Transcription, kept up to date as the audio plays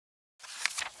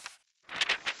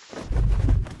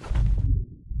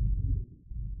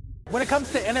When it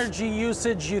comes to energy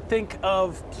usage, you think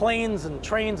of planes and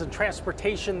trains and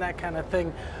transportation, that kind of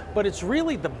thing, but it's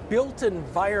really the built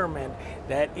environment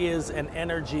that is an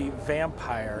energy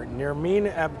vampire. Nermeen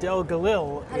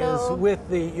Abdelgalil is with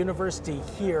the university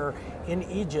here in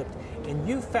Egypt, and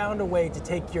you found a way to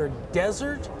take your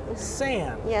desert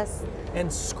sand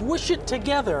and squish it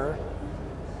together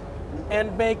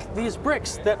and make these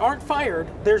bricks that aren't fired,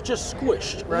 they're just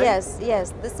squished, right? Yes,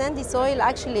 yes. The sandy soil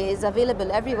actually is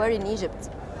available everywhere in Egypt.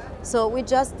 So we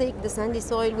just take the sandy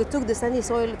soil, we took the sandy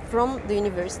soil from the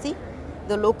university,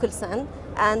 the local sand,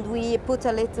 and we put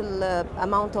a little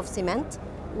amount of cement.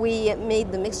 We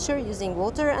made the mixture using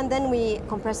water, and then we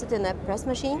compress it in a press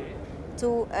machine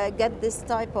to get this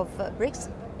type of bricks.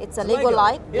 It's a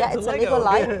Lego-like. Yeah, it's a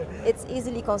Lego-like. It's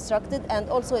easily constructed, and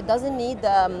also it doesn't need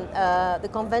the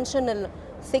conventional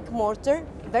thick mortar,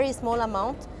 very small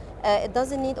amount. It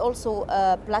doesn't need also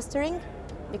plastering,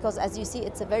 because as you see,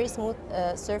 it's a very smooth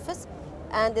surface,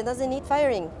 and it doesn't need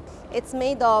firing. It's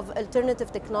made of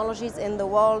alternative technologies in the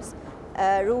walls,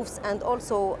 roofs, and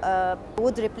also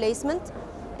wood replacement.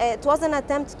 It was an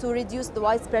attempt to reduce the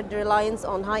widespread reliance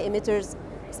on high emitters,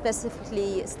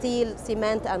 specifically steel,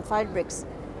 cement, and fired bricks.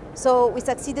 So we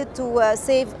succeeded to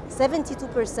save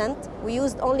 72%. We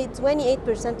used only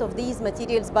 28% of these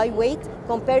materials by weight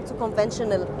compared to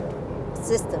conventional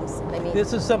systems. I mean,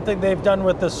 this is something they've done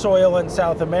with the soil in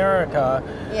South America.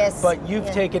 Yes. But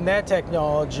you've taken that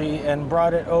technology and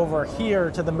brought it over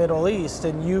here to the Middle East,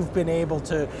 and you've been able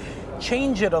to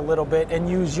change it a little bit and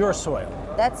use your soil.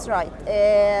 That's right.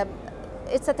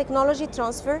 It's a technology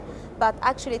transfer, but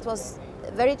actually it was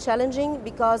very challenging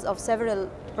because of several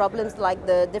problems, like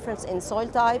the difference in soil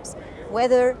types,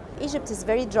 weather. Egypt is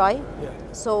very dry,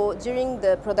 so during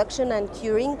the production and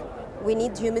curing, we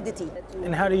need humidity.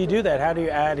 And how do you do that? How do you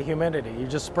add humidity? You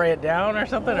just spray it down or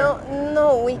something?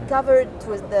 No, we covered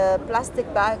with the plastic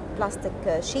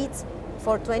sheets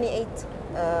for 28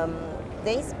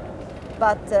 days.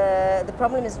 But the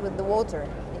problem is with the water,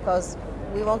 because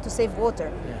we want to save water.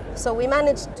 So we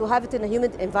managed to have it in a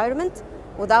humid environment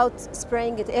without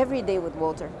spraying it every day with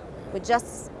water. We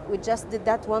just did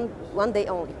that one day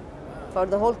only for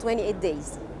the whole 28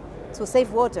 days to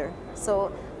save water.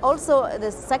 So also the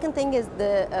second thing is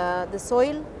the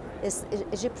soil is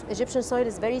Egyptian soil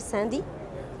is very sandy,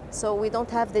 so we don't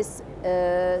have this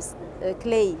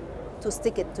clay to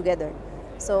stick it together.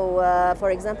 So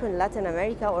for example, in Latin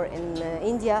America or in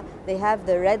India, they have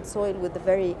the red soil with the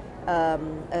very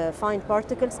fine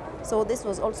particles. So this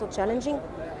was also challenging.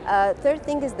 Third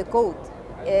thing is the code.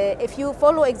 If you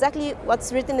follow exactly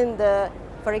what's written in the,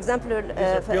 for example,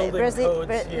 Brazil,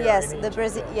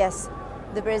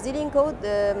 the Brazilian code,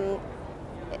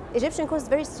 Egyptian code is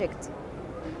very strict.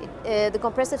 The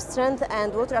compressive strength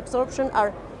and water absorption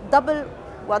are double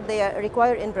what they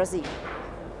require in Brazil.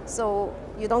 So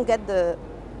you don't get the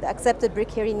accepted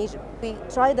brick here in Egypt. We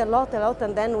tried a lot,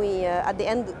 and then we, at the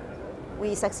end,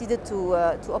 we succeeded to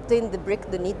obtain the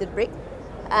brick, the needed brick,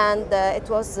 and it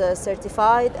was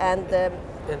certified,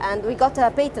 and we got a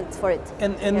patent for it.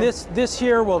 And this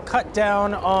here will cut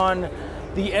down on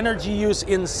the energy use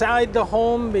inside the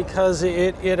home, because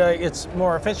it's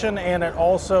more efficient, and it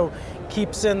also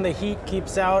keeps in the heat,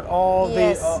 keeps out all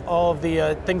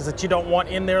the things that you don't want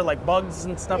in there, like bugs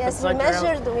and stuff. Yes, we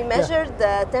measured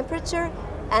the temperature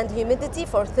and humidity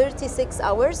for 36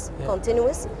 hours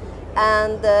continuous,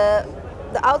 and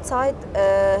the outside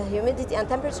humidity and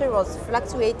temperature was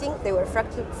fluctuating. They were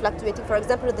fluctuating. For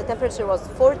example, the temperature was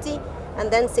 40 and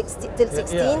then 60 till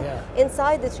 16.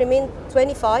 Inside it remained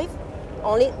 25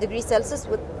 only degrees Celsius,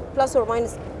 with plus or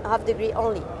minus ½ degree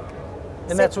only.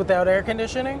 And that's without air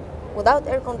conditioning? Without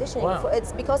air conditioning. Wow.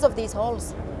 It's because of these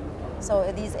holes.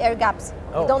 So these air gaps.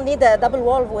 Oh. You don't need a double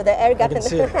wall with an air gap in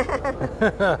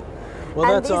there. Well,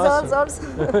 and that's these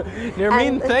awesome. Also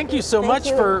Nermeen, thank you so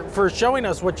much for showing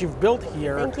us what you've built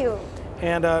here. Thank you.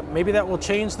 And maybe that will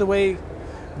change the way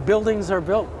buildings are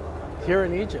built here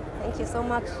in Egypt. Thank you so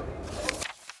much.